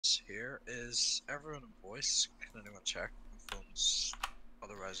Here is everyone in voice. Can anyone check my phone's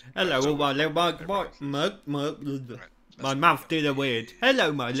otherwise? Hello, all my little my mouth did a weird.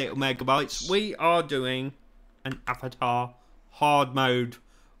 Hello, my little megabytes. We are doing an Avatar hard mode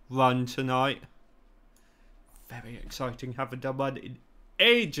run tonight. Very exciting. Haven't done one in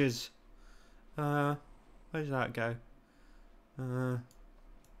ages. Where does that go? I'll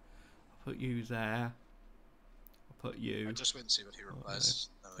put you there. I'll put you. I just wait and see what he replies.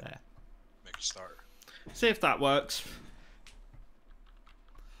 There. Make a start. See if that works.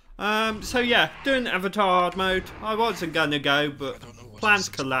 So yeah, doing Avatar hard mode. I wasn't gonna go, but plans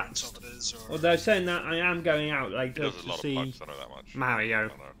collapsed. Although saying that, I am going out later to see Mario.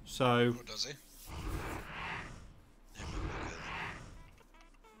 So. Oh, does he?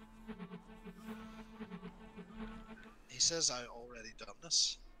 He says I already done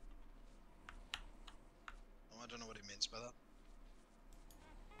this. Oh, I don't know what he means by that.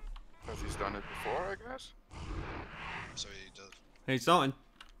 Because he's done it before, I guess. So he does. He's not in.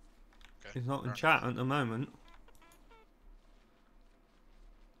 Okay. He's not in chat at the moment.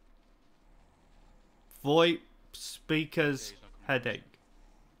 VoIP speakers headache.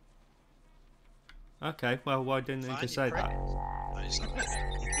 Okay, well, why didn't he just say that?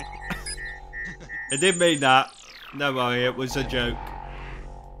 It didn't mean that. Don't worry, it was a joke.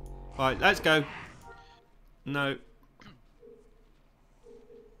 Right, let's go. No.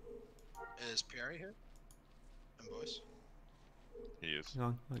 Is Pierre here? And boys? He is. Hang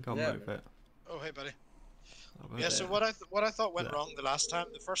on, I can't move it. Oh, hey, buddy. Oh, Yeah, so what I thought went wrong the last time,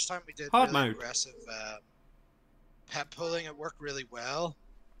 the first time we did hard really mode. aggressive pet pulling, it worked really well.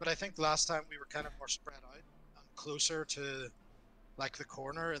 But I think last time we were kind of more spread out and closer to like the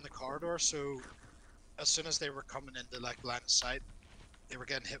corner in the corridor, so as soon as they were coming into like line of sight, they were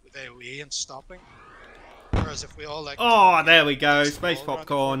getting hit with AoE and stopping. Whereas if we all like there we go, space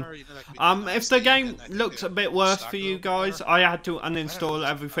popcorn. If the game looks a bit worse for you guys, I had to uninstall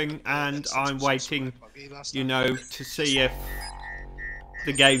everything and I'm waiting, you know, to see if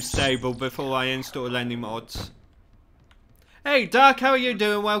the game's stable before I install any mods. Hey Dark, how are you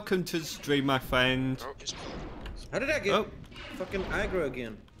doing? Welcome to the stream, my friend. How did I get fucking aggro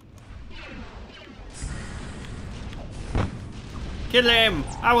again? Kill him!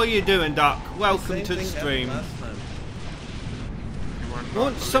 How are you doing, Doc? Welcome to the stream.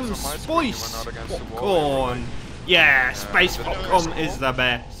 Want some space popcorn? Yeah, space popcorn is the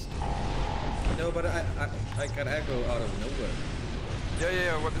best. No, but I got aggro out of nowhere.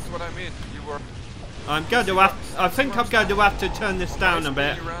 Yeah, well, this is what I mean. You were... I'm going to have... I think I'm going to have to turn this down a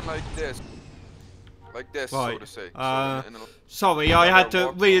bit. You ran like this. Like this, right. so to say. Sorry, I had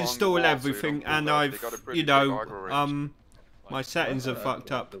to reinstall everything and I've, you know, my settings are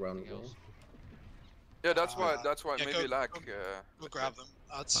fucked up. Yeah, that's why maybe go, lag. We'll grab them.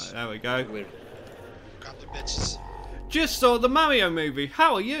 Right, there we go. Grab the bitches. Just saw the Mario movie.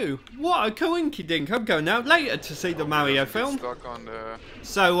 How are you? What a coinkydink. I'm going out later to see the Mario film.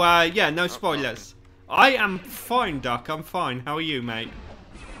 So, yeah, no spoilers. I am fine, Duck. I'm fine. How are you, mate?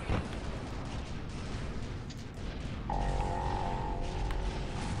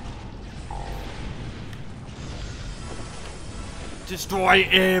 Destroy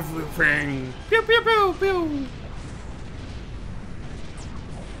everything! Pew pew pew pew!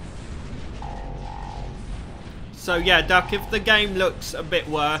 So yeah, Duck, if the game looks a bit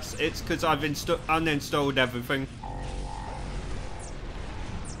worse, it's because I've uninstalled everything.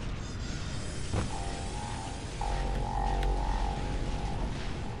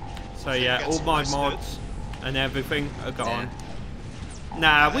 So yeah, all my mods and everything are gone.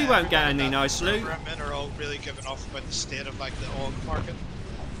 Nah, we won't get any nice loot. Men are all really giving off about the state of like the oil market.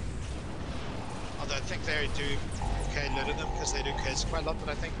 Although I think they do okay looting them because they do kills quite a lot, but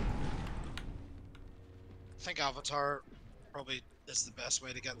I think Avatar probably is the best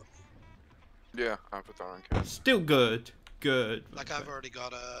way to get them. Yeah, Avatar and kills. Still good. Good. Like I've already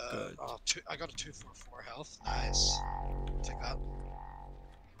got a I got a 244 health. Nice. Take that.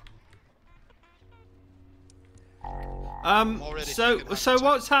 So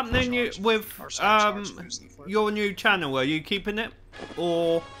what's happening with your new channel? Are you keeping it,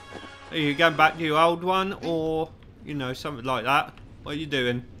 or are you going back to your old one, or you know, something like that? What are you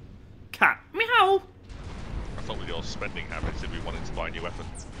doing? Cat meow. I thought with your spending habits, if we wanted to buy a new weapon.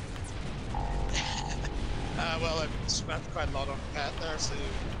 Well, I've spent quite a lot on pet there,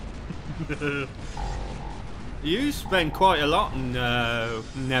 so. You spend quite a lot. No,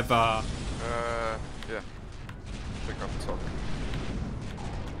 never. Yeah. Pick up the sock.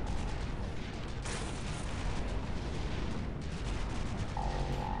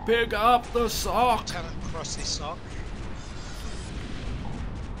 Pick up the sock. Lieutenant Krusty Sock.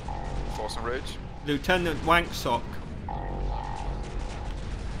 Force and Rage. Lieutenant Wanksock.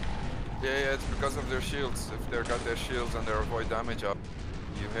 Yeah, it's because of their shields. If they've got their shields and they avoid damage up,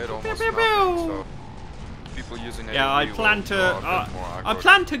 you hit almost pew, pew. nothing. So people using AoE Yeah, I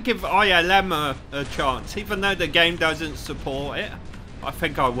plan to give ILM a chance, even though the game doesn't support it. I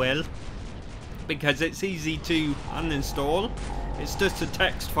think I will, because it's easy to uninstall. It's just a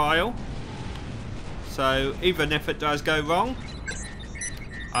text file, so even if it does go wrong,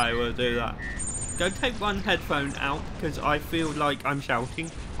 I will do that. Go take one headphone out, because I feel like I'm shouting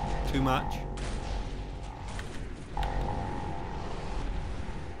too much.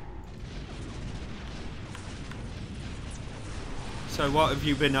 So what have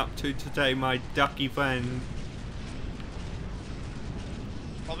you been up to today, my ducky friend?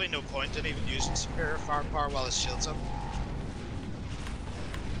 Probably no point in even using superior firepower while his shield's up.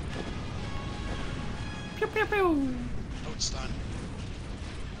 Pew pew pew! Oh, it's done.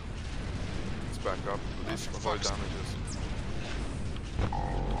 It's back up. At least avoid damages.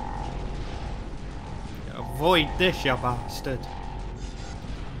 Avoid this, you bastard.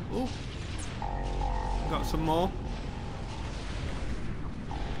 Ooh. Got some more.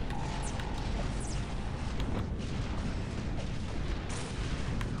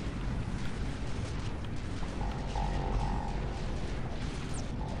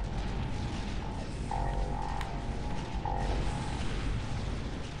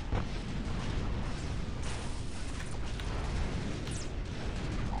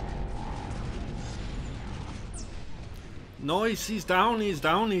 Noise, he's down, he's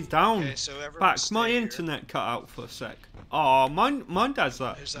down, he's down. Okay, so everyone Back, stay my here. internet cut out for a sec. Oh, mine does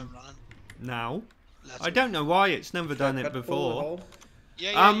that Who's that running? now. Let's I don't know why it's never done it Pet pull the before. hole? Yeah,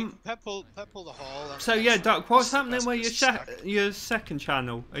 you can pet pull the hall. So yeah, Duck, what's That's the happening best with place to stack. your second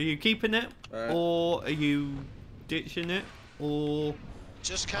channel? Are you keeping it, or are you ditching it, or?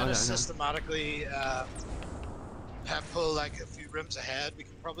 Just I kind of don't know. systematically pet pull like a few rooms ahead. We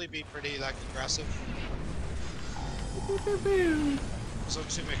can probably be pretty like aggressive. So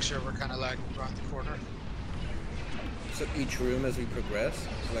to make sure we're kind of like around the corner. So each room as we progress,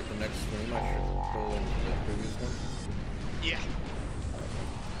 so like the next room I should pull in the previous one? Yeah.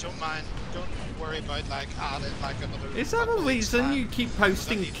 Don't worry about like adding like another. Is that a couple each reason time. you keep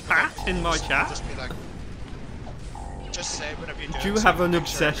posting Don't need to cat like, in my just- chat? Just be like, just say whenever you do. Do you it, so have we an make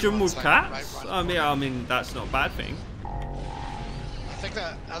sure obsession with everyone's, like, cats? right around the I mean that's not a bad thing. I think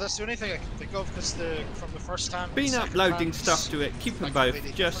that's the only thing I can think of because from the first time. to the Been second uploading time, stuff to it, keep them like, both.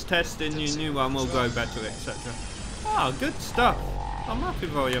 completely Just different. testing Didn't your see new it one will as grow well. better, etc. Ah, good stuff. I'm happy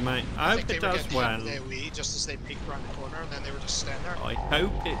for you, mate. I hope think it they were does getting well. hit with AoE just as they peeked around the corner, and then they were just standing there. I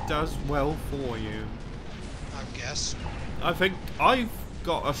hope it does well for you. I guess. I think I've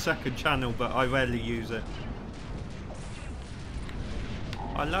got a second channel, but I rarely use it.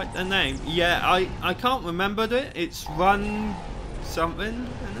 I like the name. Yeah, I can't remember it. It's Run something,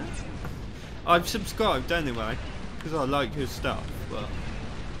 isn't it? I've subscribed anyway, because I like his stuff, but...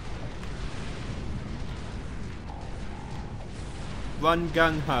 Run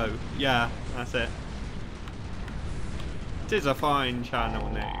Gung Ho. Yeah, that's it. It is a fine channel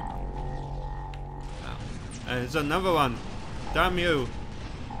name. Oh, there's another one. Damn you.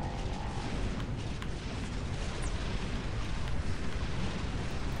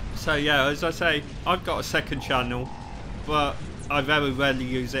 So yeah, as I say, I've got a second channel, but I very rarely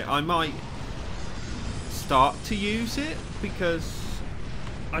use it. I might start to use it because,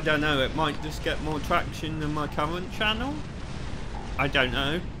 I don't know, it might just get more traction than my current channel. I don't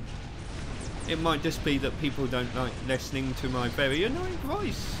know. It might just be that people don't like listening to my very annoying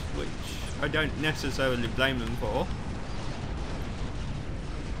voice, which I don't necessarily blame them for.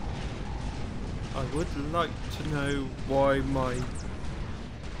 I would like to know why my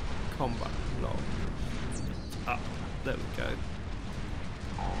combat log is up. There we go.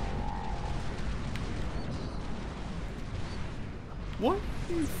 Why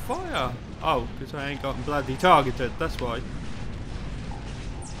do you fire? Oh, because I ain't gotten bloody targeted, that's why.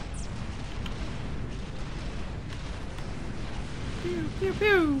 Pew pew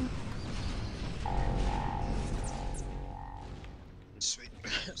pew! Sweet.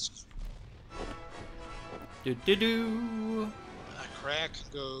 Do do do! Crack,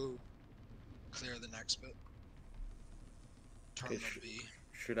 go clear the next bit. Terminal Okay, B.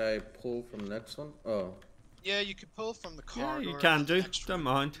 should I pull from the next one? Oh. Yeah, you could pull from the Yeah, corridor. you can to the do. next Don't room.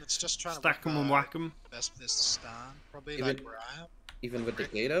 mind. It's just trying Stack to 'em work and out whack 'em. best place to stand. Probably Even- like where I am. Even with the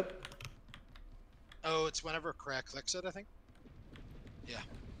gate up? Oh, it's whenever Crack clicks it, I think. Yeah,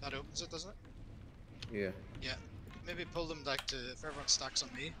 that opens it, doesn't it? Yeah. Yeah. Maybe pull them like to if everyone stacks on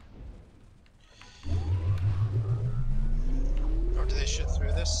me. Or do they shoot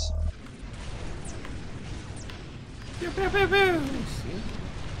through this? pew, pew, pew. See?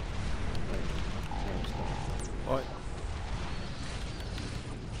 Right.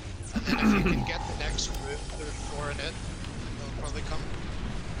 And then if you can get the next room, there's 4 in it. They'll probably come.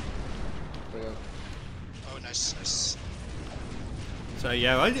 Oh, nice, nice. So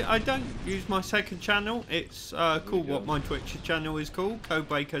yeah, I don't use my second channel. It's called what my Twitch channel is called,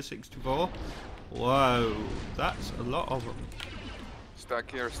 Codebreaker64. Whoa, that's a lot of them.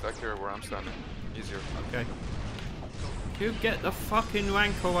 Stack here where I'm standing. Easier. Okay. If you get the fucking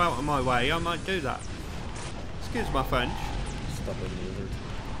rancor out of my way, I might do that. Excuse my French. Stop it, lizard.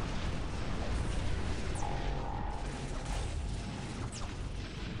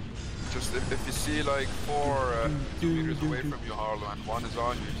 Just if you see like 4 meters away from you, Harlow, and 1 is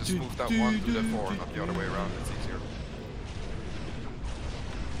on you, just move that 1 to the 4, not the other way around. It's easier.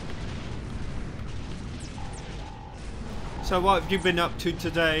 So what have you been up to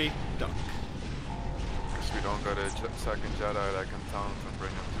today, Duck? Because we don't got a second Jedi that can taunt and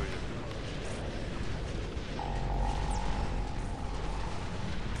bring him to you.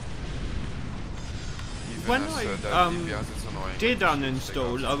 Even When as, I that DPS is annoying. did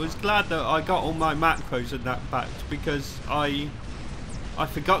uninstall, I was glad that I got all my macros and that back because I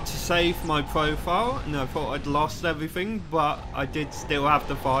forgot to save my profile and I thought I'd lost everything, but I did still have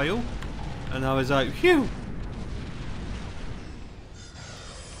the file and I was like, phew!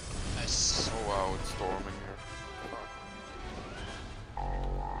 Nice. Oh wow, it's storming here.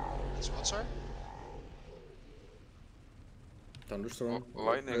 It's what, sorry? Thunderstorm. Oh,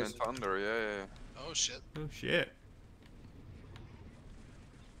 lightning and thunder, yeah. Oh shit. Oh shit.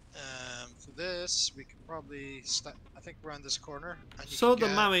 For this, we could probably I think around this corner. And you Saw can the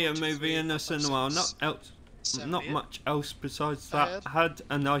get Mario 1, 2, movie 3, in the 4, 5, cinema, 6, not 7, much else besides Ahead. that. Had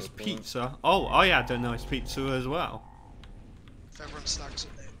a nice Good point. pizza. Oh, I had a nice pizza as well. If everyone stacks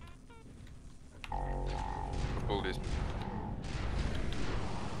it now. Pull this.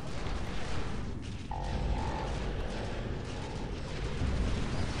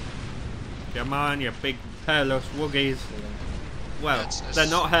 Come on, you big hairless Wookiees. Well, That's- they're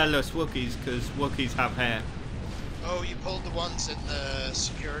not hairless Wookiees because Wookiees have hair. Oh, you pulled the ones in the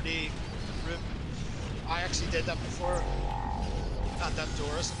security room. I actually did that before. And that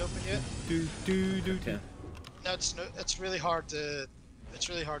door isn't open yet. Okay. No, it's really hard to. It's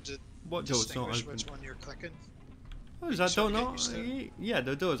really hard to What door's not distinguish open? which one you're clicking. Oh, is that Sort door of get not? used to it. Yeah,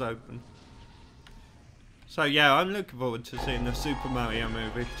 the door's open. So yeah, I'm looking forward to seeing the Super Mario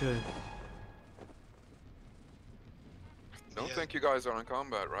movie too. Don't Yeah. think you guys are in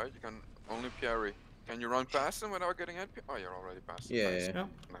combat, right? You can only parry. Can you run past them without getting hit? Oh, you're already past them. Yeah, Nice. yeah. Yeah.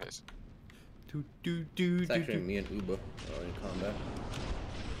 Nice. It's It's actually me and Uba are in combat.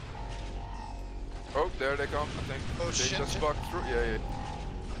 Oh, there they come, I think. Oh, They shit, just shit. walked through. Yeah.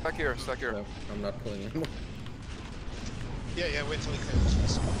 Stack here, stack here. So I'm not pulling anymore. Yeah, wait till he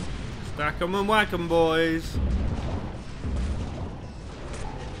clears. Stack 'em and whack 'em, boys.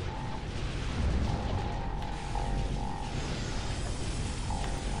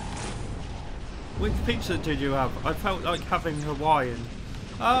 Which pizza did you have? I felt like having Hawaiian.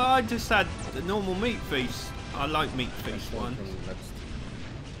 I just had the normal meat feast. I like meat feast one.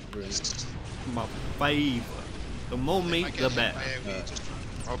 From next room. My favourite. The more meat, I the get hit better. by AoE, just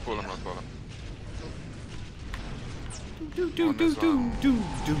I'll pull him, I'll pull him. Do do do do do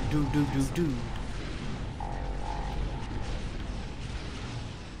do do do do do.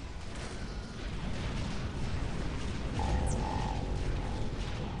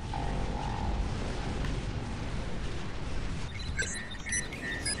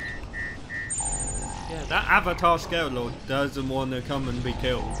 Yeah, that Avatar Scale Lord doesn't want to come and be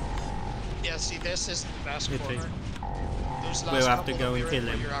killed. Yeah, see, this isn't the best Pity. corner. Those We'll last have to couple go that and we're kill in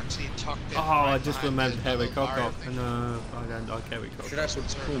where him. You're actually tucked in Oh, right I just behind remembered the Harry little Mario Cock. thing. No, I don't like Harry Cock. Should I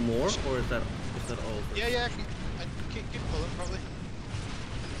pull more, or is that all? Yeah, I keep pulling probably.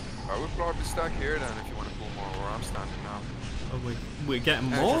 I would probably stack here then if you want to pull more where I'm standing now. Oh, we're getting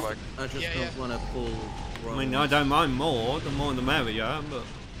Actually, more? like, I just Yeah, don't yeah. want to pull. I mean, I don't mind more. The more the merrier, but...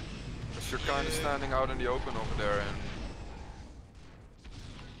 you're kind of standing out in the open over there, and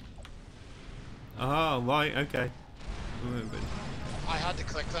Oh, right, okay. We're moving. I had to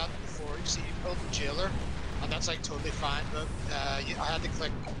click that before. You see, you pulled the jailer, and that's like totally fine. But I had to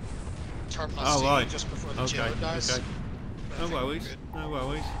click terminal Oh, C right. just before the Okay, jailer dies. okay. But I No think we're worries, good. no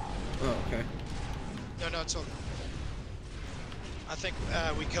worries. Oh, okay. No, it's all. I think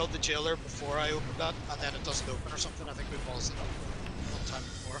we killed the jailer before I opened that, and then it doesn't open or something. I think we paused it up one time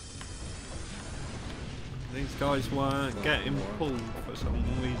before. These guys weren't No, getting more. pulled for some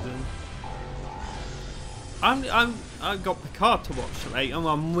reason. I've got Picard to watch later, and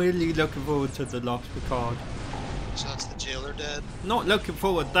I'm really looking forward to the last Picard. So that's the jailer dead. Not looking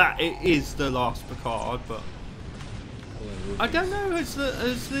forward that it is the last Picard, but I don't know. Has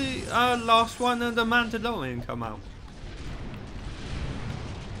the last one of the Mandalorian come out?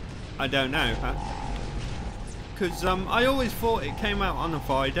 I don't know, huh? Because I always thought it came out on a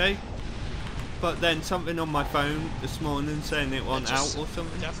Friday, but then something on my phone this morning saying it wasn't out or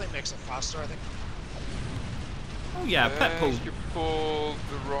something. Definitely makes it faster, I think. Oh yeah, pet pull You pulled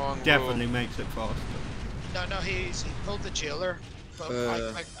the wrong definitely room. makes it faster. No, he pulled the jailer. But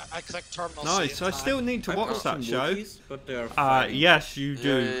I clicked terminal. Nice. C I in still time. need to watch that show. Wookiees, but they are Yes, you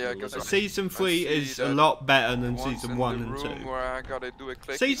do. Yeah, 'cause Season 3 I see is a that lot better than once season in 1 the and room 2. where I gotta do a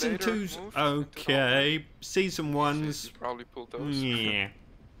click Season later 2's move, okay. Season 1's You probably pulled those. yeah.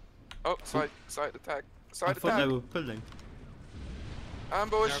 Oh, side attack. I Side thought they attack. were pulling.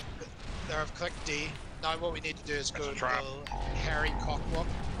 Ambush. There I've clicked D. Now what we need to do is go That's a trap. to Harry Cockwalk.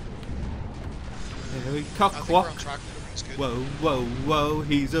 Harry I think we're on Cockwalk. track. Everything's good. Whoa, whoa, whoa,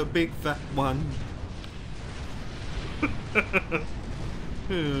 he's a big fat one.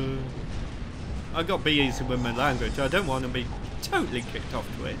 I got to be easy with my language. I don't want to be totally kicked off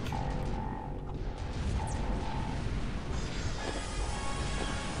Twitch.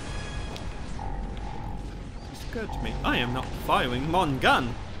 It's occurred to me, I am not firing Mon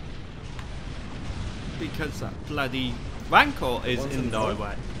gun. Because that bloody Rancor is One's in in the front.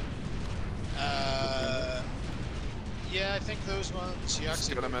 way. Yeah, I think those ones you Just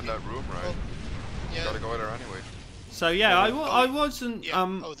actually. get them in that room, right? Yeah. Gotta go there anyway. So yeah, I wasn't Yeah.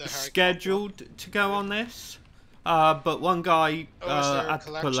 Oh, the Harry scheduled to go on this, but one guy Oh, is there a had to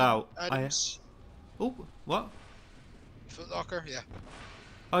collection pull out. items? Oh, what? Foot Locker, yeah.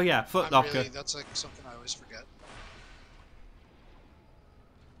 Oh yeah, Foot Locker. That's like something I always forget.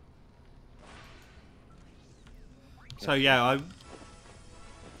 So yeah, I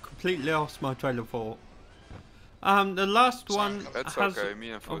completely lost my trail of thought. The last Sorry, one That's has okay,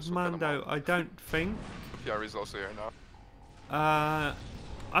 me and Fluss of will get 'em Mando. all. I don't think. Pierre is also here now. I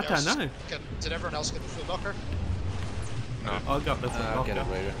Yeah, don't know. Did everyone else get the Foot Locker? No. I got the Foot I'll get it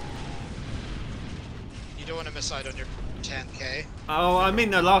Locker. later. You don't want to miss out on your 10k. Oh, I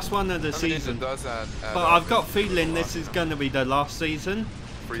mean the last one of the I mean, season. it does add But up I've got a into feeling the this is last going to be the last season.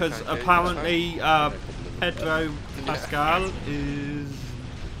 Free Because 10K, apparently Pedro Pascal is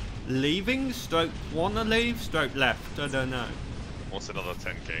leaving, stroke wanna leave, stroke left, I don't know. What's another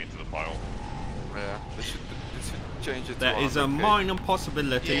 10k into the pile? Yeah, they should change it to There is a 100K. minor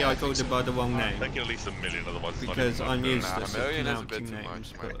possibility Yeah, I I think called it so. by the wrong I'm name. thinking at least a million, otherwise it's not Because even I'm worth it. used Nah, to a million is a bit pronouncing too names.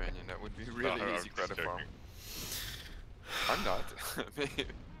 much, in my but- opinion. That would be really No, I'm easy just credit joking. farm. I'm not.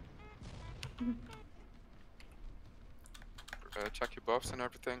 Check your buffs and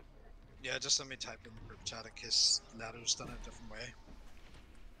everything. Yeah, just let me type in the group chat in case Lato's done it a different way.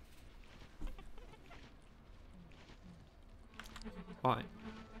 Right.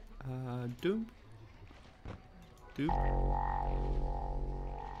 Doom. Doom.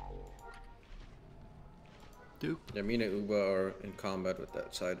 Doop. Yeah, me and Uba are in combat with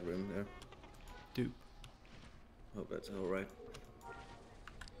that side room there. Doop. Hope that's alright.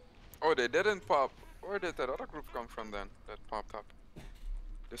 Oh, they didn't pop. Where did that other group come from then? That popped up.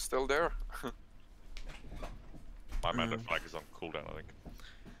 They're still there. My Mando flag is on cooldown, I think.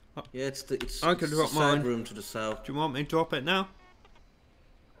 Yeah, it's the I could the drop side mine. room to the south. Do you want me to drop it now?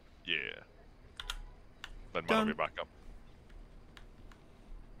 Yeah. Then mine Done. will be back up.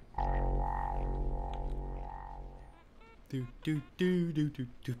 Do do do do do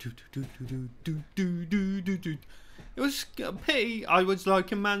do do do do do do do do do. It was a pity. I was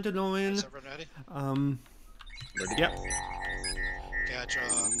liking Is Mandalorian. everyone ready? Yep. Gadget.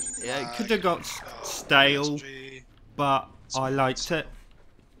 Yeah, it could have got stale, but I liked it.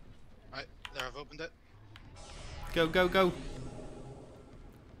 Right, there I've opened it. Go go go. Okay,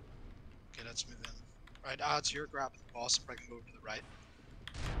 let's move in. Right, odds you're grabbing the boss and bring him over to the right.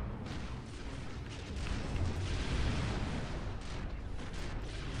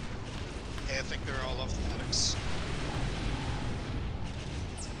 Okay, I think they're all off the medics.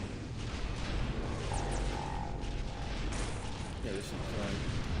 Yeah, this is fine.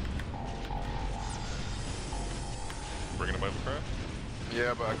 Bringing them over, Crab?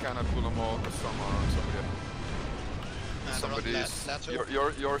 Yeah, but I cannot pull them all because some are on somebody. Somebody's. Leto.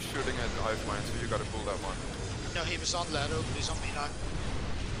 You're shooting at Hive Mind, so you gotta pull that one. No, he was on Leto, but he's on me now.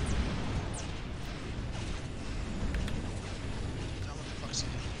 Now what the fuck's he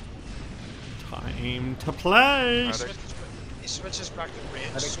doing? Time to play. Medic. He switches back to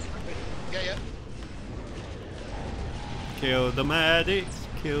range. Medic. Yeah, yeah. Kill the medics.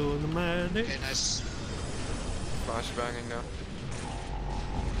 Kill the medics. Okay, nice. Flash banging now.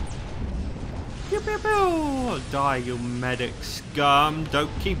 Pew pew pew! Die, you medic scum! Don't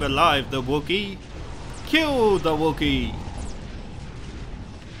keep alive the Wookiee! Kill the Wookiee!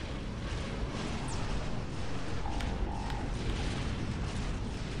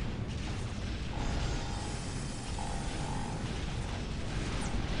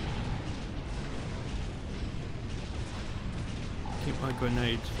 Keep my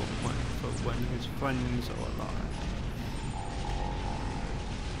grenades for when his friends are alive.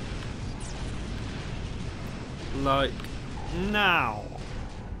 Like now.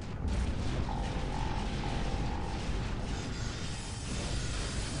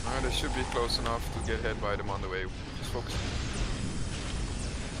 Alright, they should be close enough to get hit by them on the way. Just focus.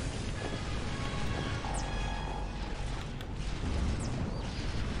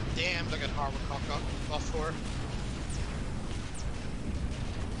 Damn, look at Harvard Cock got buff for.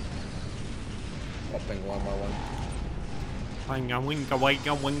 Popping one by one. Wink away,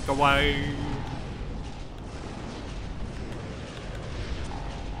 wink away.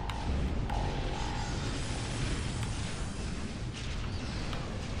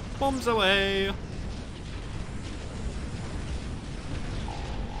 Bombs away.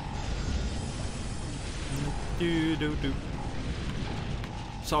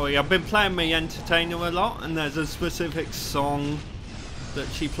 Sorry, I've been playing my entertainer a lot, and there's a specific song that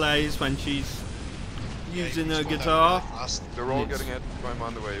she plays when she's using her guitar. They're all getting hit by them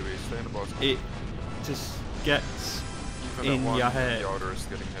on the way. We stay in the bottom. It just gets Even in that one, your head. The other is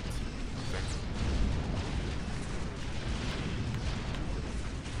getting hit.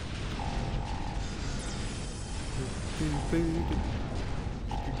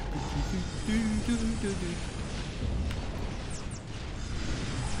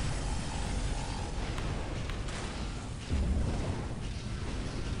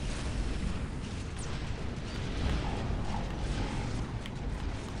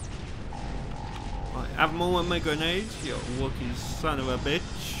 Right, have more of my grenades, you Wookiee son of a bitch.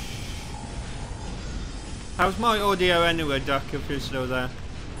 How's my audio anyway, Duck, if you're still there?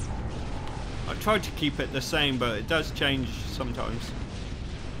 I tried to keep it the same, but it does change sometimes.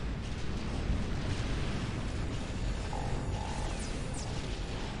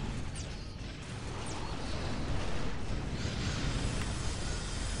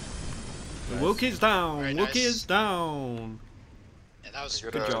 The Wookiee's down! Very Wookiee nice. is down! Yeah, that was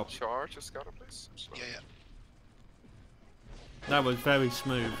Good Good job. Charge, just got a place. Yeah, yeah. That was very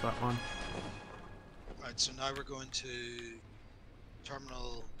smooth, that one. Right, so now we're going to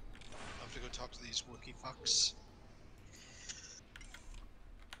terminal. I have to go talk to these Wookiee fucks.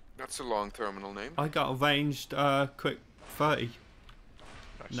 That's a long terminal name. I got a ranged quick 30.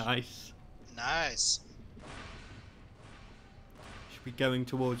 Nice. Nice. Nice. Should be going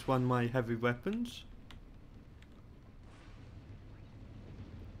towards one of my heavy weapons.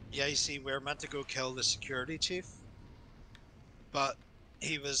 Yeah, you see, we're meant to go kill the security chief, but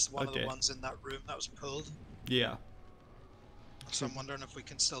he was one of the Okay. ones in that room that was pulled. Yeah. So I'm wondering if we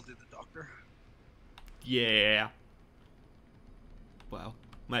can still do the doctor. Yeah. Well,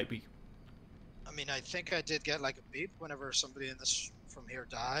 maybe. I mean, I think I did get like a beep whenever somebody in this from here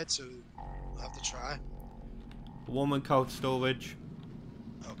died, so we'll have to try. Warm and cold storage.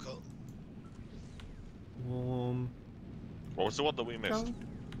 Oh, cool. Warm. What was the one that we missed? Cold.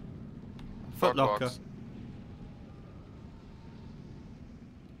 Foot locker. Box.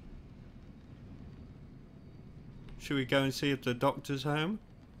 Should we go and see if the doctor's home?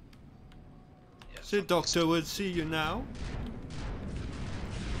 Yeah, The fuck doctor will see you now.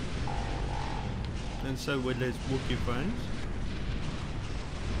 And so will his Wookiee friends.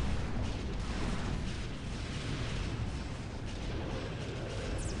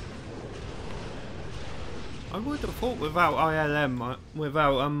 I would have thought without ILM,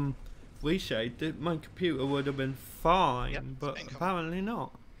 without reshade, that my computer would have been fine, Yep, but it's been apparently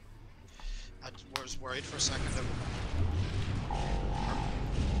not. I was worried for a second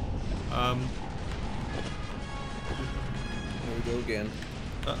that Here we go again.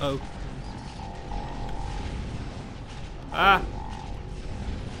 Uh-oh. Ah!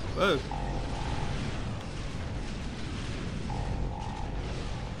 Whoa.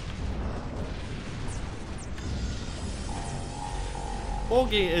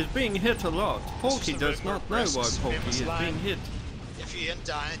 Porky is being hit a lot. Porky a does bit not more know why risks, Porky famous is line. being hit. if you ain't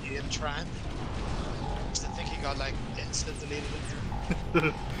dying, you ain't trying. I think he got like instant deleted in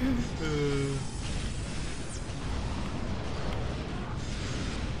here.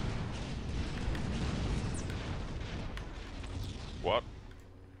 What?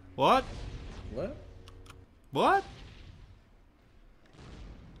 What? What? What?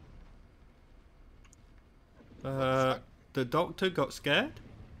 fuck? The doctor got scared?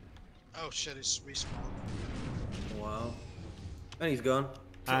 Oh shit, he's respawned. Wow. And he's gone.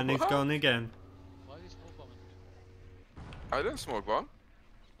 And he's What? gone again. Why is he smoke bombing? I didn't smoke bomb.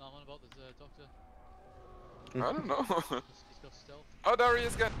 No, I'm on about the doctor. I don't know. He's got stealth. Oh, there he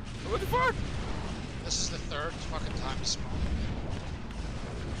is again. What the fuck? This is the third fucking time he's spawned.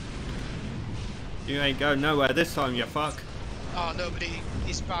 You ain't going nowhere this time, you fuck. Oh no, but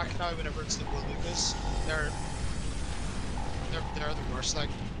he's back now whenever it's the WOOKIES. They're the worst, like.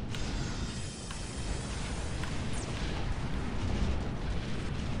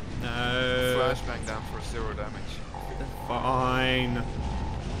 No. Flashbang down for 0 damage. Fine.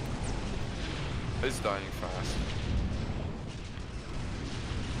 It's dying fast.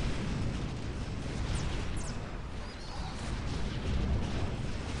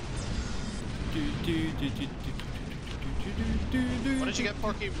 What did you get,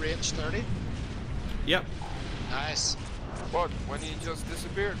 Porky? Range 30? Yep. Nice. What? When he just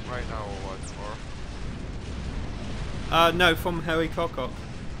disappeared right now or what? Or No, from Harry Cockcock.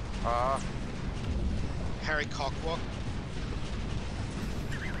 Harry Cockwalk.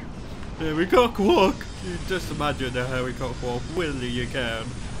 Harry Cockwalk! You just imagine a Harry Cockwalk. Willy, you can.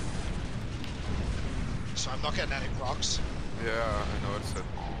 So I'm not getting any procs. yeah, I noticed it.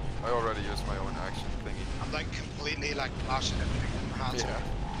 I already used my own action thingy. I'm like completely like mashing everything in my hands. Yeah.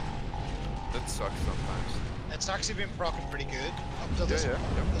 That sucks sometimes. It's actually been procking pretty good up till this, Yeah,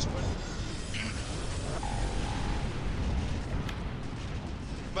 yeah, this point.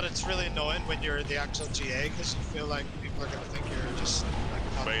 But it's really annoying when you're the actual GA because you feel like people are gonna think you're just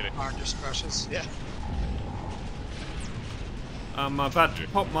like Baiting. aren't just precious. Yeah. I've had to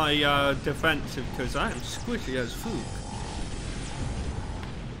pop my defensive because I am squishy as fuck.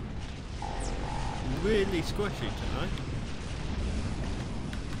 Really squishy tonight.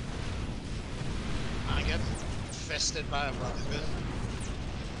 I get fisted by a rubber.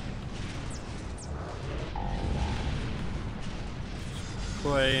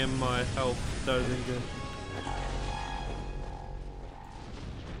 Praying my health doesn't get.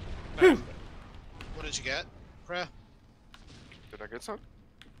 What did you get, Pre? Did I get some?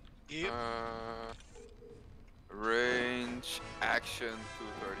 Yep. Range action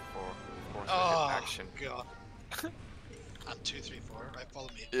 234. Of course, I Oh, hit action. God. And 2, 3, 4. Right, follow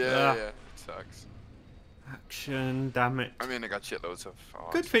me. Yeah, yeah, it sucks. Action, damn it. I mean, I got shitloads of.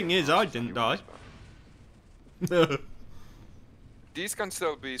 Good thing is I didn't die. These can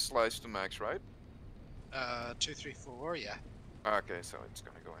still be sliced to max, right? 2, 3, 4. Yeah. Okay, so it's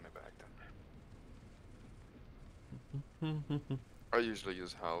gonna go in the back then. I usually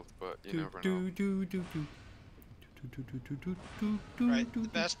use health, but you never know. Right. The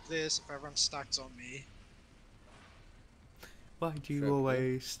best place if everyone stacks on me. Why do you Sure.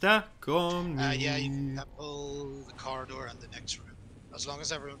 always stack on me? Yeah, you can pull the corridor and the next room. As long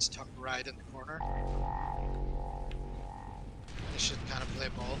as everyone's tucked right in the corner. They should kind of play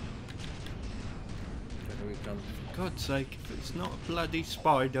ball. Here we come. For God's sake, if it's not a bloody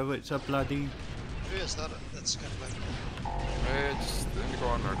spider, it's a bloody... Who is that? That's kind of like... It's in the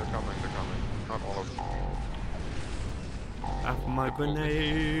corner, they're coming. Not all of them. Half of my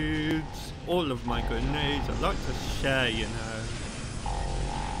grenades. All of my grenades. I like to share, you know.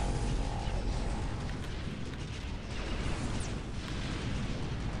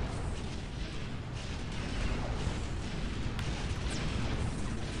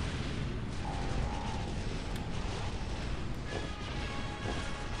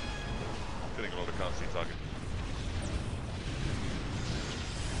 Getting a lot of can't see target.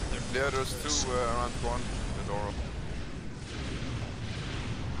 Yeah, there's two around one. The door open.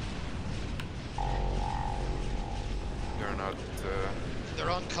 They're not. They're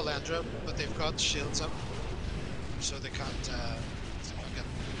on Calendra, but they've got shields up. So they can't get...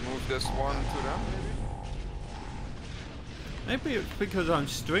 Move this one to them, maybe? Maybe it's because I'm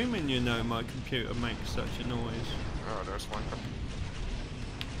streaming, you know, my computer makes such a noise. Oh, there's one coming.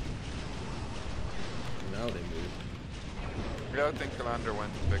 Now they move. Yeah, I think Commander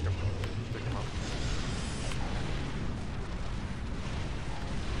went to pick him up.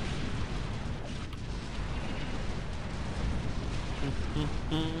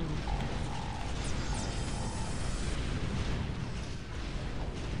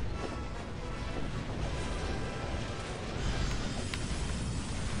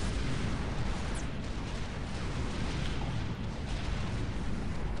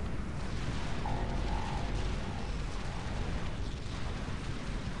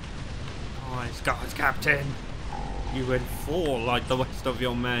 Nice guys, Captain. You would fall like the rest of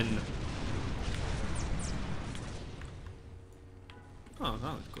your men. Oh,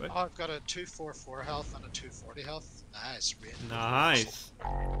 that was quick. Oh, I've got a 244 health and a 240 health. Nice, really. Nice.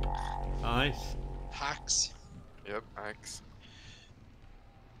 Nice. Hacks. Yep, axe.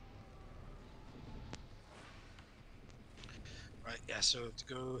 Right, yeah, so to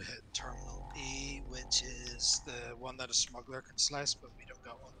go hit Terminal E, which is the one that a smuggler can slice, but we don't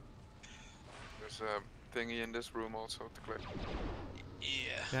got one. There's a thingy in this room also to click. Yeah.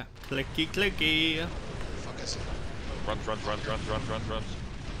 Yeah. Clicky clicky. Fuck is it? Runs.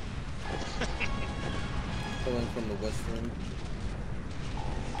 Pulling from the west room.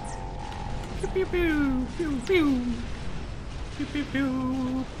 Pew pew pew pew pew. Pew pew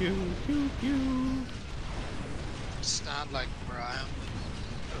pew pew pew pew. Stand like where I am.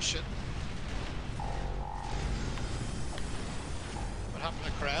 Oh shit. What happened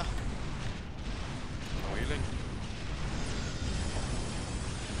to Kreia? No healing.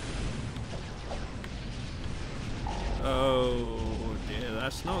 Oh dear,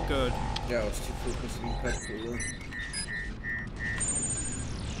 that's not good. Yeah, I was too focused on pet pooling.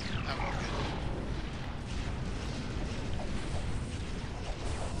 I'm not good.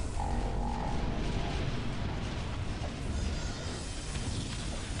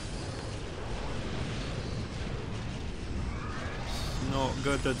 Not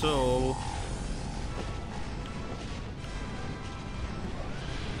good at all.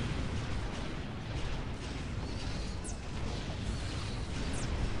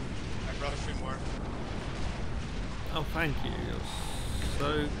 I brought a few more. Oh, thank you. You're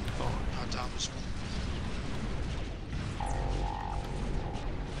so kind. Oh, damn this one.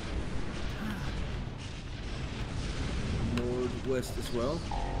 Northwest as well.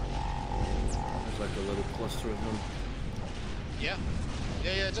 There's like a little cluster of them. Yeah.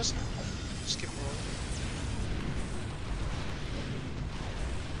 Yeah, just keep rolling.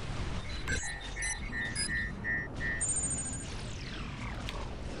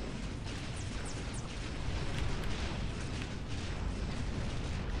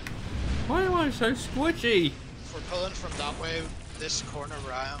 Why am I so squidgy? If we're pulling from that way, this corner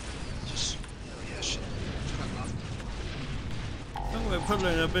where I am, just, oh yeah, shit. Just got left. I think we're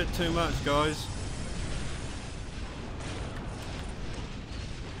pulling a bit too much, guys.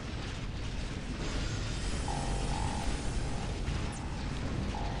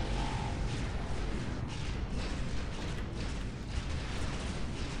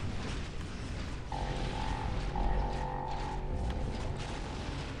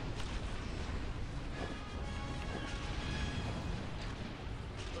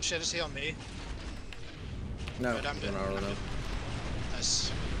 Oh shit, is he on me? No, Right, I'm one good. hour now.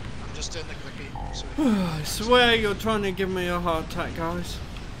 Nice. I'm just doing the clicky. So I swear you're trying to give me a heart attack, guys.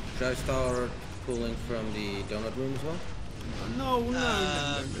 Should I start pulling from the donut room as well? No.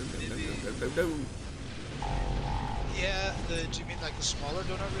 yeah, do you mean like the smaller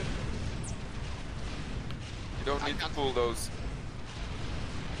donut room? You don't need to pull those.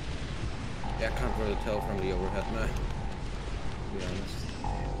 Yeah, I can't really tell from the overhead now. To be honest.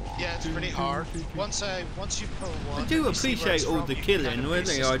 Yeah, it's pretty hard. Once you pull one, I do you see where appreciate it's all from, the you can killing, kind of be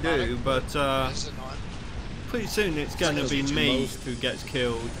really, I do, systematic. but It's annoying. pretty soon it's going to be It's me most- who gets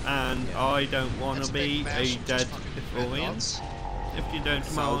killed, and Yeah. I don't want It's to a big be mesh a with dead just fucking red Ithorian, dots. if you don't mind.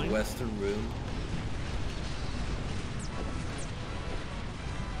 Southwestern room.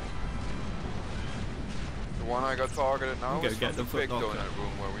 The one I got targeted now Go is get from the the big footlocker. donut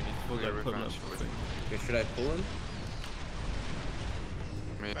room where we need to Pull clear that revenge footlocker with. thing. Okay, should I pull him?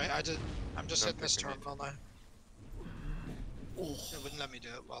 I mean, Right, I'm just Don't hitting this think we need terminal now. It wouldn't let me do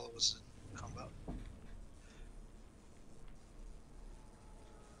it while it was in combat.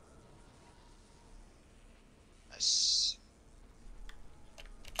 Nice.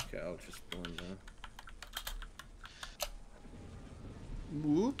 Okay, I'll just pull him down.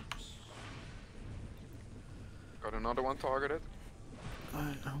 Whoops. got another one targeted.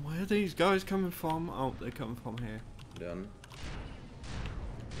 Where are these guys coming from? Oh, they're coming from here. Done.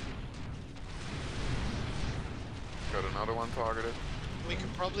 Got another one targeted. We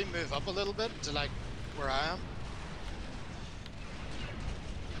could probably move up a little bit to like where I am.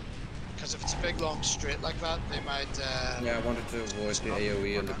 Because if it's a big long straight like that, they might. Yeah, I wanted to avoid the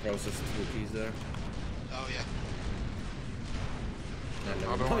AoE and the processed WOOKIEs there. Oh yeah. No, never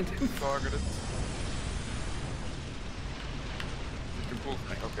Another one mind. targeted. You can pull.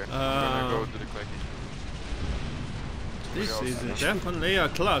 Okay, I'm gonna go to the clicky. This is else? definitely a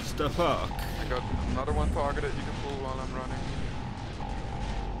clusterfuck. I got another one targeted. You can pull while I'm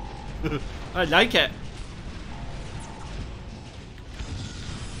running. I like it.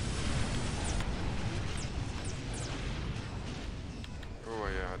 Oh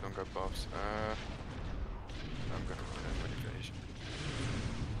yeah, I don't got buffs. I'm gonna run in with evasion.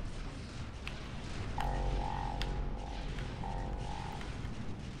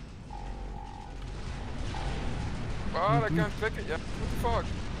 God, I can't click it yet. What the fuck?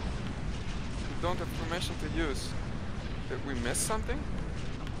 We don't have permission to use. Did we miss something?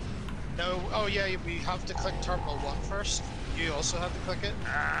 No, oh yeah, we have to click Terminal 1 first. You also have to click it.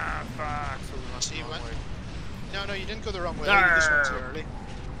 Ah, fuck. So we went So the you wrong went- way. No, you didn't go the wrong way, you just went too early.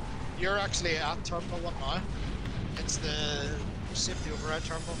 You're actually at Terminal 1 now. It's the safety override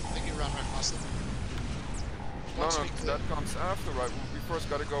terminal. I think you ran right past it. No, Once no, we click- that comes after, right? We first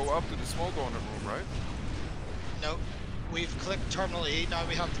gotta go up to the small donor room, right? No, we've clicked Terminal E, now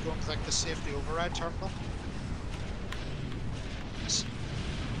we have to go and click the safety override terminal.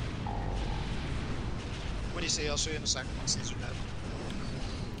 What do you say? I'll show you in a second once these are dead.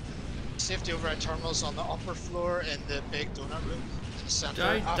 Safety override terminals on the upper floor in the big donut room in the center.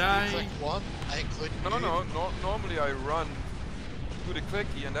 After you click one, I include No, you. normally I run to the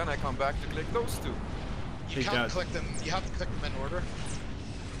clicky and then I come back to click those two. You can't click them, you have to click them in order.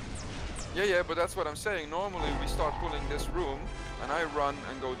 Yeah, but that's what I'm saying. Normally we start pulling this room and I run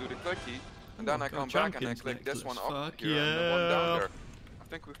and go do the clicky and then I come back and I click this one up here and the one down there. I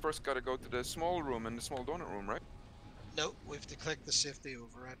think we first gotta go to the small room in the small donut room, right? No, we have to click the safety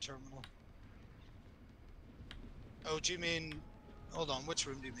override terminal. Oh, do you mean... Hold on, which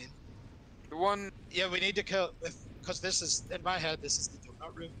room do you mean? The one... Yeah, we need to kill... Because this is... In my head, this is the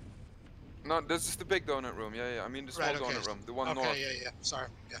donut room. No, this is the big donut room. Yeah. I mean the small donut room. The one north. Okay, yeah. Sorry,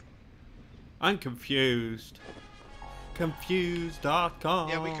 yeah. I'm confused. Confused.com.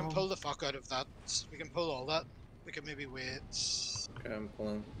 Yeah, we can pull the fuck out of that. We can pull all that. We can maybe wait. Okay, I'm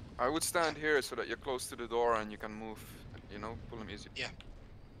pulling. I would stand here so that you're close to the door and you can move, you know, pull them easy. Yeah.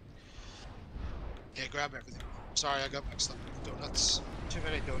 Yeah, grab everything. Sorry, I got mixed up with donuts. Too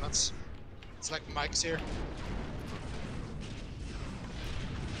many donuts. It's like Mike's here.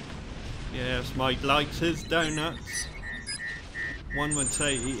 Yes, Mike likes his donuts. One would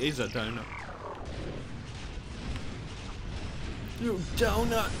say he is a donut. You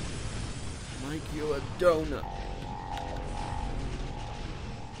donut! Mike, you a donut.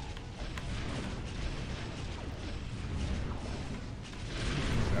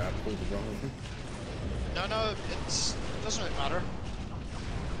 I pulled the wrong one. No, it doesn't really matter.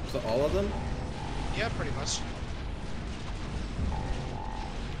 So all of them? Yeah, pretty much.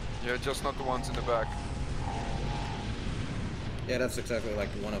 Yeah, just not the ones in the back. Yeah, that's exactly like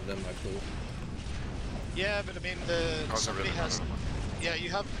one of them I pulled. Yeah, but I mean, somebody really has... Yeah, you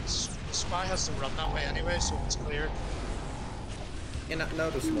have... The spy has to run that way anyway, so it's clear. Yeah, no,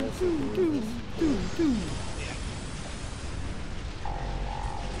 the small circle room is... Yeah.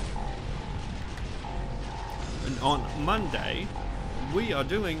 And on Monday, we are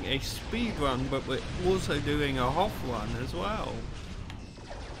doing a speed run, but we're also doing a half run as well.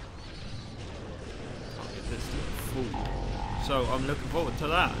 Look at this little fool. So I'm looking forward to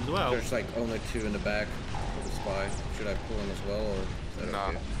that as well. There's like only two in the back of the spy. Should I pull them as well, or is that Nah.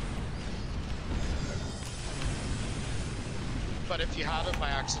 okay? But if you had it by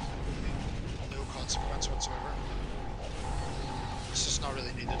accident, it would be no consequence whatsoever. It's just not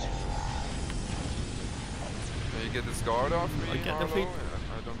really needed. Can you get this guard off me, I get the Harlow? feel-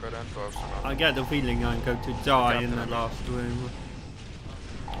 Yeah, I don't got handcuffs. So I get the feeling I'm going to die in the last room.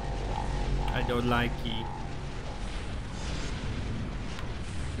 I don't like it.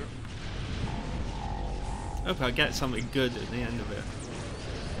 Hope I get something good at the end of it.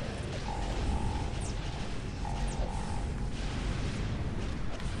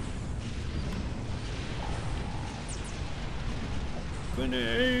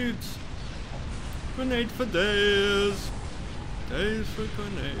 Grenades! Grenade for days! Days for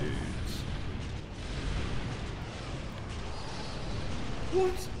grenades.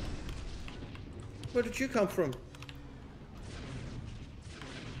 What? Where did you come from?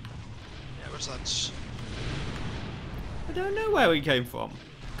 Yeah, where's that? I don't know where he came from.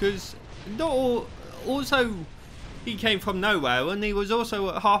 Because also he came from nowhere and he was also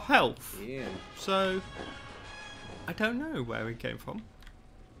at half health. Yeah. So I don't know where he came from.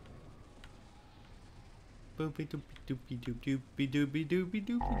 If you look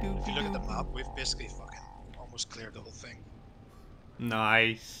at the map, we've basically fucking almost cleared the whole thing.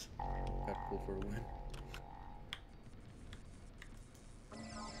 Nice. Got pulled for a win.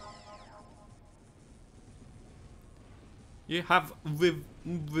 You have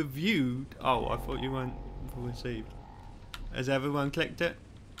reviewed. Oh, I thought you weren't received. Has everyone clicked it?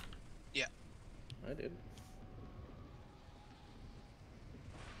 Yeah. I did.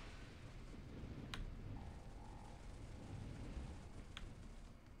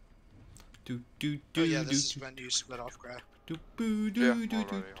 Oh yeah, this is when you split off, Grab. yeah, already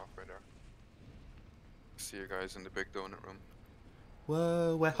halfway there. See you guys in the big donut room.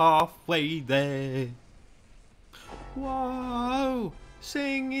 Whoa, we're halfway there. Whoa!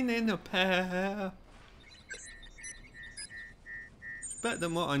 Singing in a pair. Better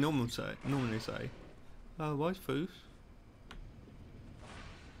than what I normally say. Where's Foos?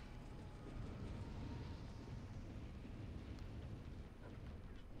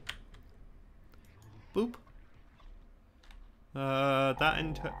 Boop. That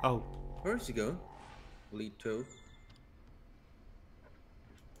into. Oh. Where's he going? Lead 2.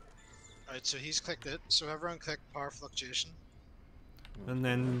 Alright, so he's clicked it. So everyone click power fluctuation. And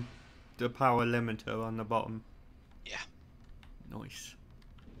then the power limiter on the bottom. Yeah. Nice.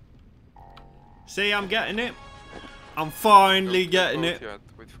 See, I'm getting it. I'm finally Don't click getting both it. Yet.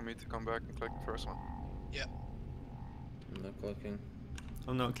 Wait for me to come back and click the first one. Yeah. I'm not clicking.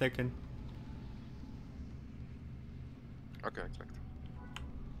 I'm not clicking. Okay, I clicked.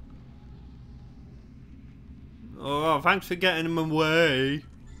 Oh, thanks for getting him away.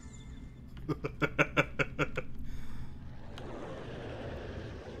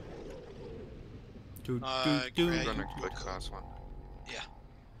 Great. I'm gonna click the last one. Yeah.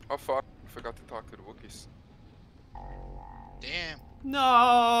 Oh fuck, I forgot to talk to the Wookiees. Damn.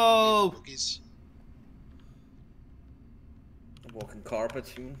 No! Wookiees. Walking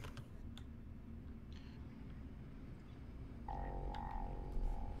carpets, you.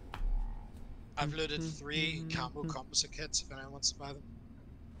 I've loaded 3 combo composite kits if anyone wants to buy them.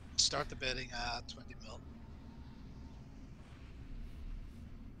 Start the bidding at 20 mil.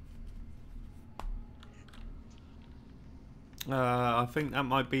 I think that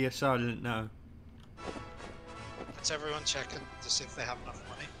might be a silent no. That's everyone checking to see if they have enough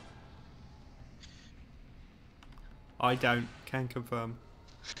money. I don't. Can confirm.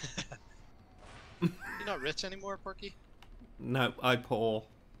 You're not rich anymore, Porky? No, I poor.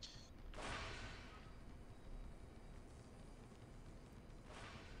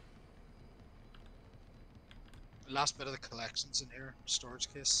 Last bit of the collections in here.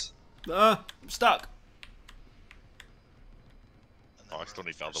 Storage case. I'm stuck. And then Oh, I we're still on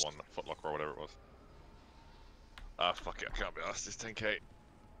need the other first. one, the Footlocker or whatever it was. Ah, fuck it, I can't be asked. It's 10k.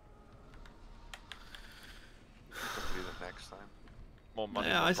 Complete it next time. More money,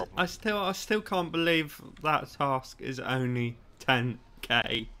 Yeah, more problem. I still can't believe that task is only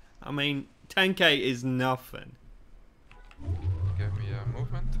 10k. I mean, 10k is nothing. Give me a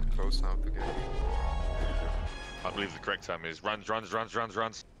movement and close now the gate. I believe the correct term is runs.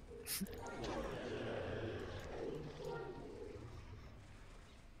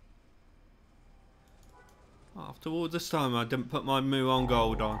 After all this time, I didn't put my Moo on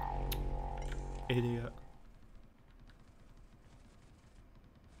gold on. Idiot.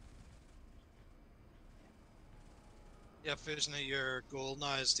 Yeah, Fusna, your goal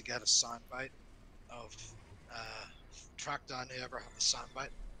now is to get a soundbite of track down whoever had the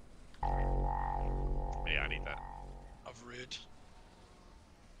soundbite Yeah, I need that. of Rude.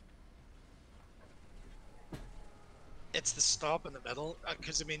 It's the stop in the middle,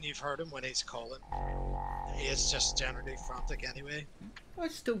 because I mean you've heard him when he's calling. He is just generally frantic anyway. I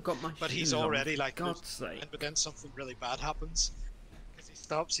still got my. But he's shoes on, already for like, God's sake. but then something really bad happens. Because he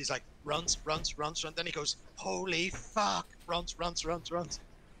stops, he's like, runs. Then he goes, holy fuck, runs.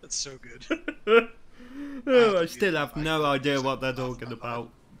 It's so good. Oh, I still have no idea what they're talking about,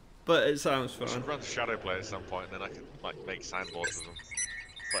 but it sounds I fun. should run Shadow Play at some point, and then I can like make sandboards with them.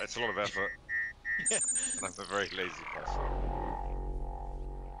 But it's a lot of effort, Yeah. and I'm a very lazy person.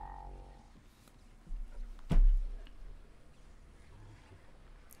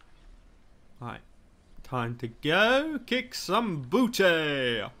 Right, time to go kick some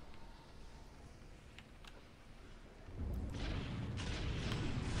booty.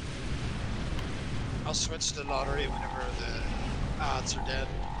 I'll switch to lottery whenever the ads are dead.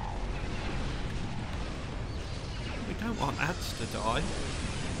 We don't want ads to die.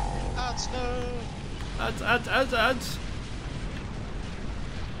 Ads, no! Ads.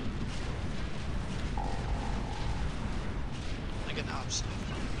 Like an absolute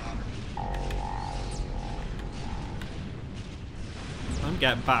lottery. I'm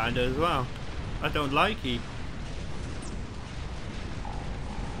getting battered as well. I don't like it.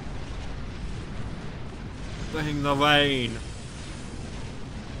 Bring the rain.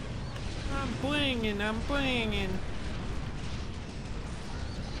 I'm bringing.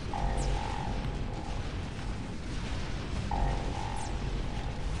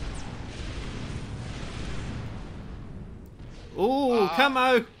 Oh,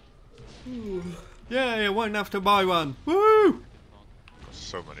 camo! Yeah, you won't have to buy one. Woo! Got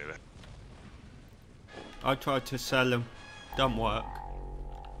so many there. I tried to sell them. Don't work.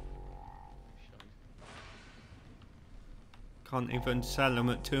 Can't even sell them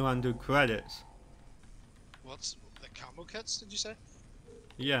at 200 credits. What's the camo kits, did you say?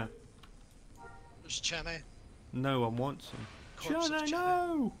 Yeah. There's Cheney. No one wants them. Corpse of Chennai, Cheney.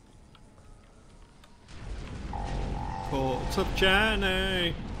 no! Corpse of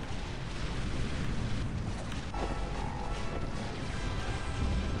Chennai!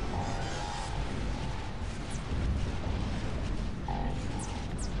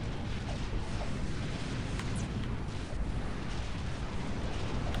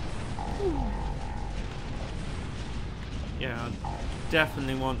 Yeah, I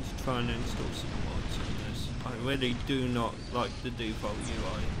definitely want to try and install some mods on this. I really do not like the default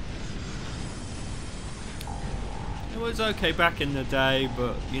UI. It was okay back in the day,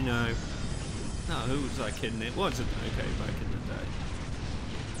 but you know, no, who was I kidding? It wasn't okay back in the day.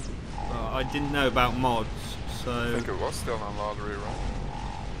 But I didn't know about mods, I so think it was still on lottery, right?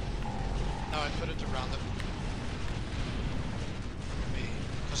 No, I put it to random.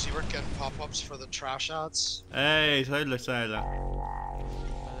 Because you weren't getting pop-ups for the trash ads. hey, Sailor. Crit 29.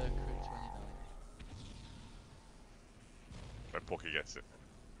 When Porky gets it.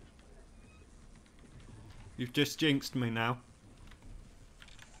 You've just jinxed me now.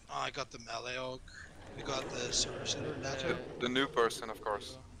 Oh, I got the melee og. We got the super sailor letter. The new person, of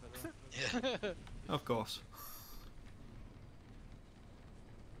course. Yeah. Of course.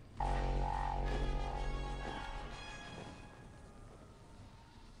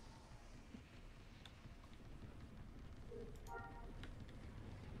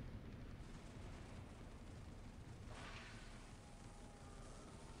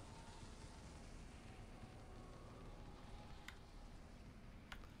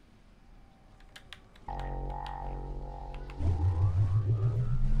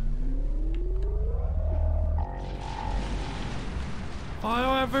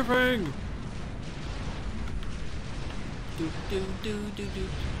 Fire everything! Do.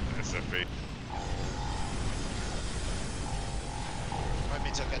 SFB. That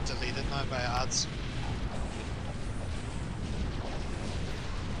means I'll get deleted now by ads.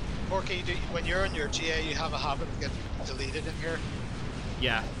 Porky, when you're in your GA, you have a habit of getting deleted in here.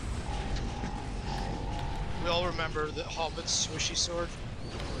 Yeah. We all remember the Hobbit's swishy sword.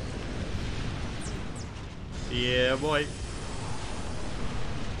 Yeah, boy.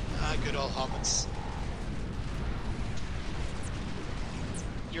 Ah, good old Hobbits.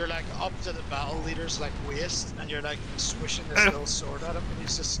 You're like up to the battle leader's like waist, and you're like swishing this little sword at him, and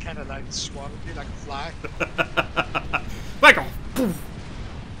he's just kind of like swatting you like a fly. Back off! Poof.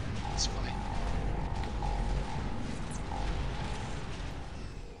 It's funny.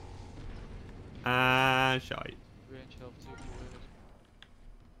 Shite. Range health 2 forward.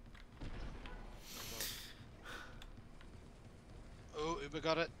 Oh, we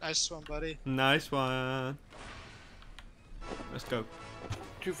got it. Nice one, buddy. Nice one. Let's go.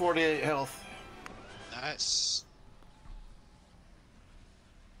 248 health. Nice.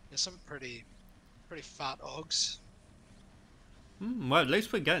 There's some pretty fat ogs. Well, at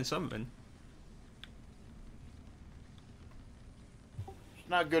least we're getting something. It's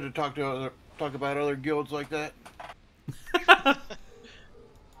not good to talk about other guilds like that.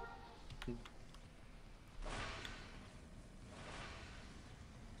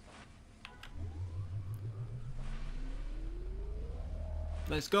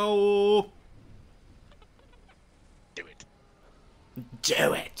 Let's go. Do it.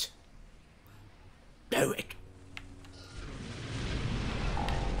 Do it. Do it.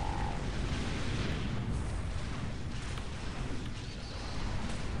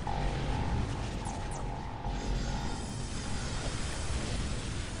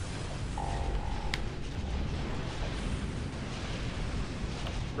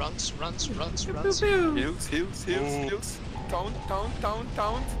 Runs. Heals. Taunt. Don't.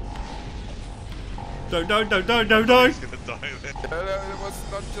 He's gonna die there. That was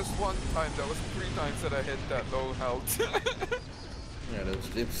not just one time, that was 3 times that I hit that low health. Yeah, those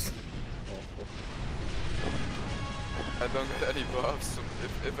dips. I don't get any buffs.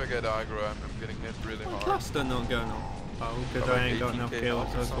 If I get aggro, I'm getting hit really hard. Cluster not going on. Oh, because Got I like ain't got enough 18k kills,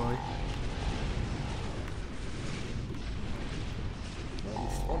 health or that's something. why.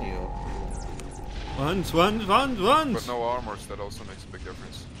 It's funny, Runs. But no armors, that also makes a big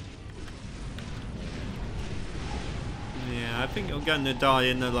difference. Yeah, I think you're going to die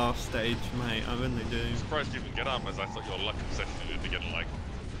in the last stage, mate. I really do. I'm surprised you even get armors. I thought your luck obsession would be getting like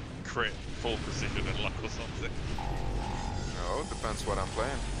crit, full precision and luck or something. No, it depends what I'm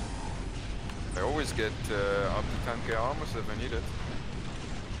playing. I always get up to 10k armors if I need it.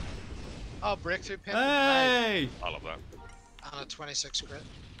 Oh, breakthrough pin. Hey! I love that. And a 26 crit.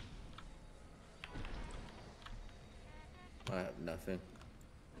 I have nothing.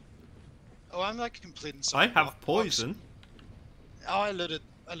 Oh, I'm like completing some. I have box. poison. Oh, I looted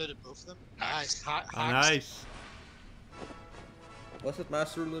both of them. Nice. Oh, nice. What's it,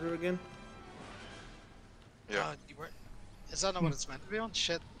 Master Looter again? Yeah. You weren't. Is that not what it's meant to be on?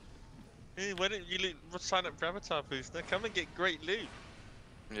 Shit. Hey, why don't you sign up for Avatar Booster? Come and get great loot.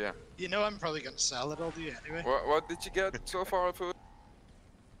 Yeah. You know I'm probably gonna sell it all to you anyway. What did you get so far, food?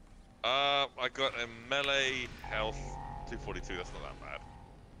 I got a melee health 242. That's not that bad.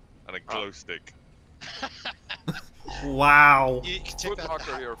 And a glow stick. Wow. You can take Food that.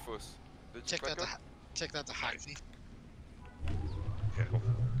 locker here, Fuss. Did you Take click that. it? Take that to Hackney. Yeah, cool.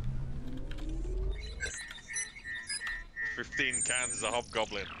 15 cans of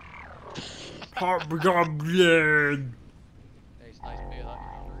Hobgoblin. Hobgoblin. Hey, it's nice beer that,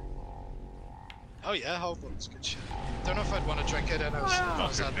 you know. Oh yeah, Hobgoblin's good shit. Don't know if I'd want to drink it, and I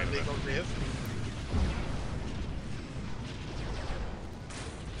was at an illegal rave.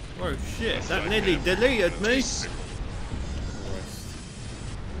 Oh shit, that nearly deleted me.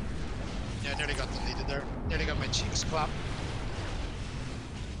 Yeah, I nearly got deleted there. Nearly got my cheeks clapped.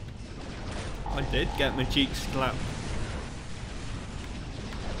 I did get my cheeks slapped.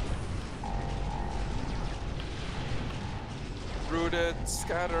 Rooted,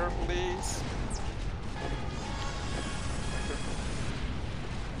 scatter, please.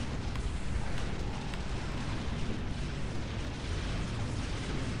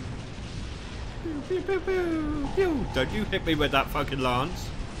 Pew, pew, pew, pew, pew. Don't you hit me with that fucking lance.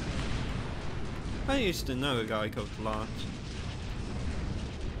 I used to know a guy called Lance.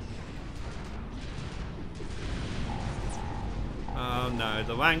 Oh no,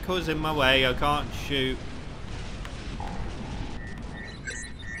 the rancor's in my way, I can't shoot.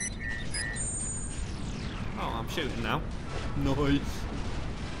 Oh, I'm shooting now. Nice.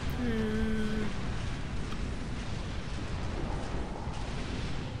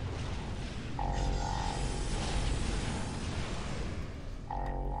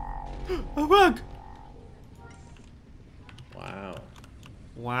 A rug! Wow.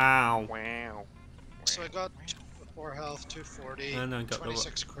 Wow. Wow. So I got 4 health, 240, And I got the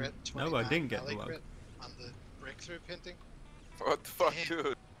 26 crit, No, I 29 didn't get melee the rug. crit, and the breakthrough painting. What the fuck, Damn.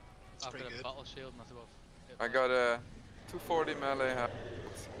 dude? It's I've pretty got a good. battle shield and that's about it. I got a 240 melee health,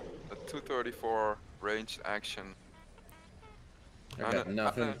 a 234 ranged action, I got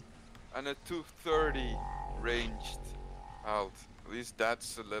nothing. and a 230 ranged health. At least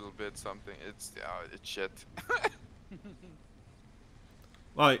that's a little bit something. It's shit.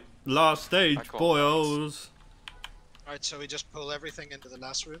 Right, last stage, I call boys. Alright, so we just pull everything into the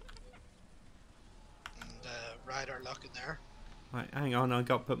last room. And ride our luck in there. Right, hang on, I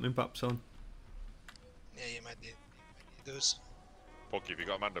got to put my bups on. Yeah, you might need those. Porky, have you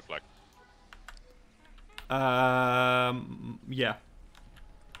got a Mando flag? Yeah.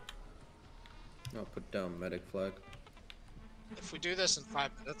 I'll put down medic flag. If we do this in 5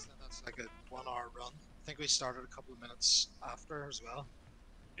 minutes, then that's like a 1 hour run. I think we started a couple of minutes after as well.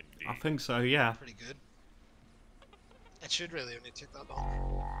 Indeed. I think so, yeah. Pretty good. It should really only take that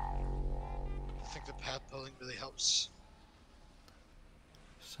long. I think the pet pulling really helps.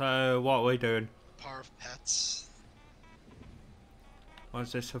 So, what are we doing? Power of pets. What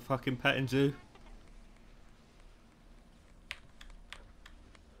is this, a fucking petting zoo?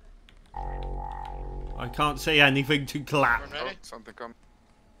 I can't see anything to clap. Everyone ready? Oh, something come.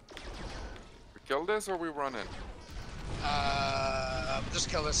 We kill this or we run in? Just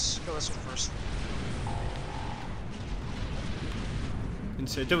kill this one first.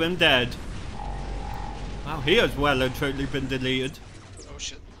 Consider him dead. Wow, he has well and truly been deleted. Oh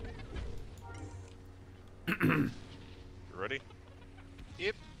shit. You ready?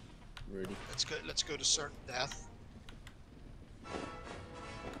 Yep. Ready. Let's go to certain death.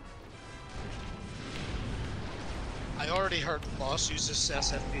 I already heard the boss use this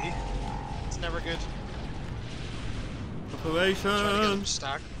SFP. It's never good. Trying to get Operation! him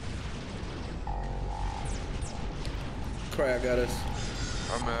stacked. Cry, I got us.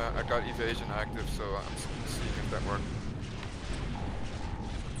 I got evasion active, so I'm seeing if that worked.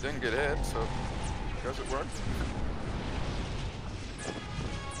 Didn't get hit, so guess it worked.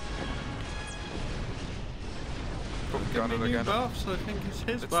 Give Got me it new again. buffs, I think it's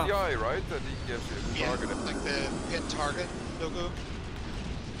his It's buff. the eye, right? That he gives you the Yeah, target. like the pin target logo.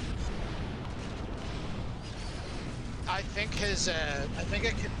 I think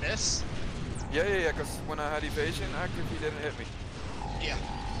it can miss. Yeah, because when I had evasion active, he didn't hit me. Yeah.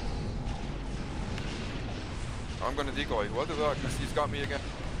 I'm gonna decoy. What the fuck? He's got me again.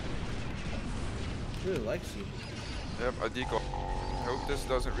 Really likes you. Yep, I decoy. Hope this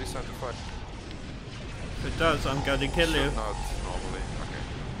doesn't reset the fight. If it does, I'm gonna kill you. Should not normally. Okay.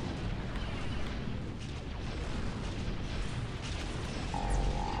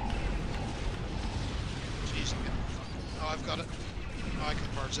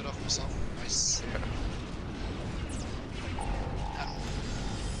 purge it off myself. Nice.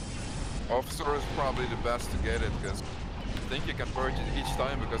 Officer is probably the best to get it, because I think you can purge it each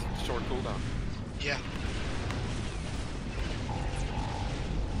time because it's a short cooldown. Yeah.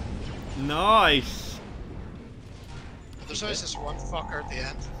 Nice. There's always this one fucker at the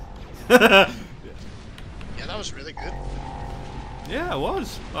end. Yeah, that was really good. Yeah, it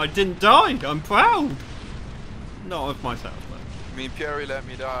was. I didn't die. I'm proud. Not of myself, though. I mean, Pierre let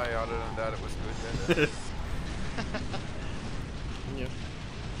me die. Other than that, it was good. Yeah. Yeah.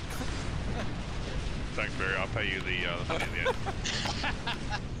 Thanks, Barry. I'll pay you the money in the end.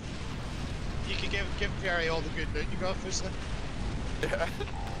 You can give Gary all the good loot you got, Fusla. Yeah.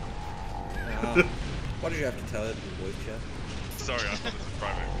 Why did you have to tell it in voice chat? Sorry, I thought this was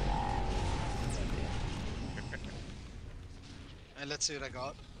private. And let's see what I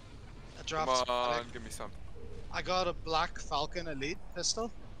got. I Come dropped. on, give me something. I got a Black Falcon Elite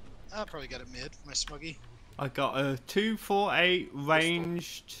pistol. I'll probably get it made for my smuggy. I got a 248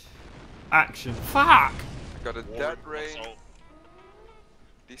 ranged action. Fuck! I got a War dead range assault.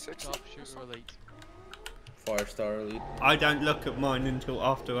 D6. Sharpshooter elite. Firestar Elite. I don't look at mine until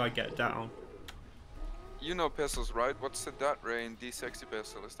after I get down. You know pistols, right? What's the dead range D60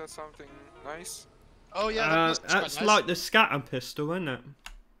 pistol? Is that something nice? Oh yeah, that's quite That's nice. like the scatter pistol, isn't it?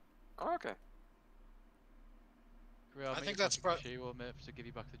 Oh, okay. Real, I think that's to give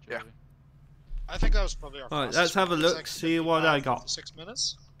you back the Yeah. jewelry. I think that was probably our Right, fastest let's have a one. It was look, like see what I 55 got. 6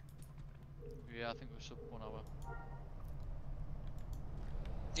 minutes. Yeah, I think it was sub 1 hour.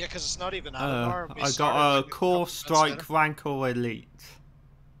 Yeah, because it's not even out of our. We I started got a like Core couple Strike minutes later. Rancor Elite.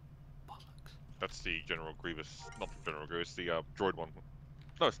 That's the General Grievous, not the General Grievous, the droid one.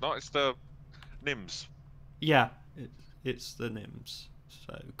 No, it's not. It's the NIMS. Yeah, it's the NIMS.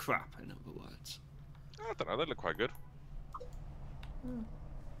 So crap, in other words. I don't know. They look quite good. Alright,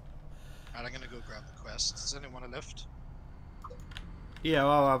 I'm gonna go grab the quest. Does anyone want a lift? Yeah,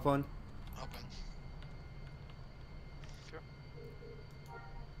 I'll have one. Open.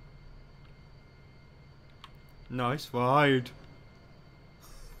 Nice ride.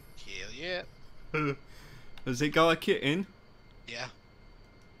 Hell yeah. Has it got a kit in? Yeah.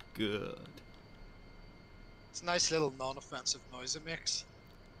 Good. It's a nice little non-offensive noise it makes.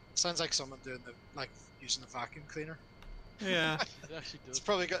 Sounds like someone doing the using a vacuum cleaner. Yeah. It actually does. It's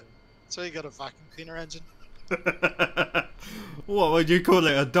probably got. So you got a vacuum cleaner engine. What would you call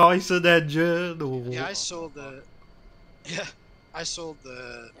it? A Dyson engine? Or... Yeah, I sold the. Yeah, I sold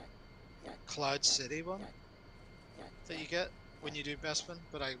the Cloud City one that you get when you do Bespin,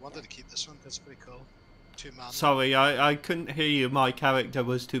 but I wanted to keep this one because it's pretty cool. 2-man. Sorry, I couldn't hear you. My character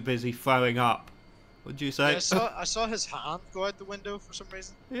was too busy throwing up. What'd you say? Yeah, I saw his hand go out the window for some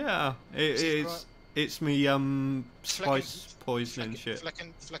reason. Yeah, it's me spice poisoning shit.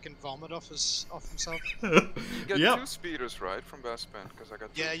 Flicking vomit off himself. You get Yep. 2 speeders, right, from Bespin? Because I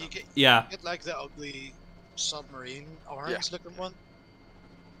got 2 Yeah, of you them. get like the ugly submarine orange looking one,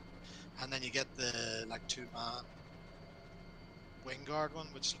 and then you get the like 2-man wingguard one,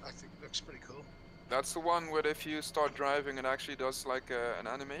 which I think looks pretty cool. That's the one where if you start driving, it actually does like an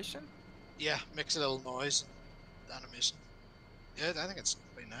animation. Yeah, makes a little noise and animation. Yeah, I think it's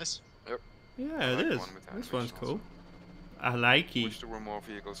pretty nice. Yeah, I it like is. one with This one's animation cool. also. I like it. Wish there were more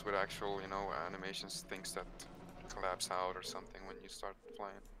vehicles with actual, you know, animations, things that collapse out or something when you start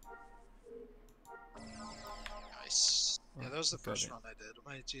flying. Nice. Yeah, that was the first Brilliant. run I did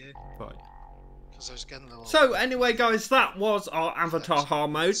on my GA. Right. Because I was getting a little. So anyway, guys, that was our Avatar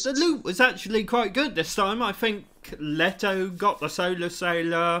hard mode. The loot was actually quite good this time. I think Leto got the Solar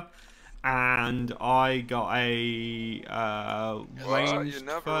Sailor, and I got a ranged you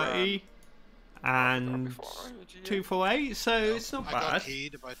never 30 and before, are you, GA? 248. So it's not I got bad.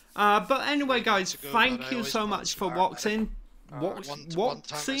 keyed about. But anyway, guys, ago, but I thank you always so want much for Star watching. one time I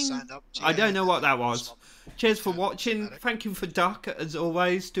Watching? signed up, I don't GA, know what that and was. Cheers for Yeah, watching. cinematic. Thank you for Duck, as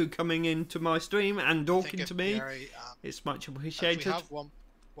always, to coming into my stream and I think talking if to me. Gary, It's much if appreciated. we have one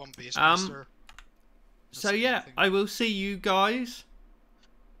base master. So yeah, I will see you guys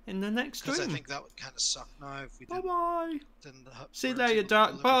in the next Because I stream. think that would kind of suck now if we Bye bye. didn't See you merge it later, with Duck.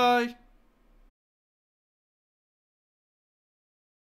 everything. Bye.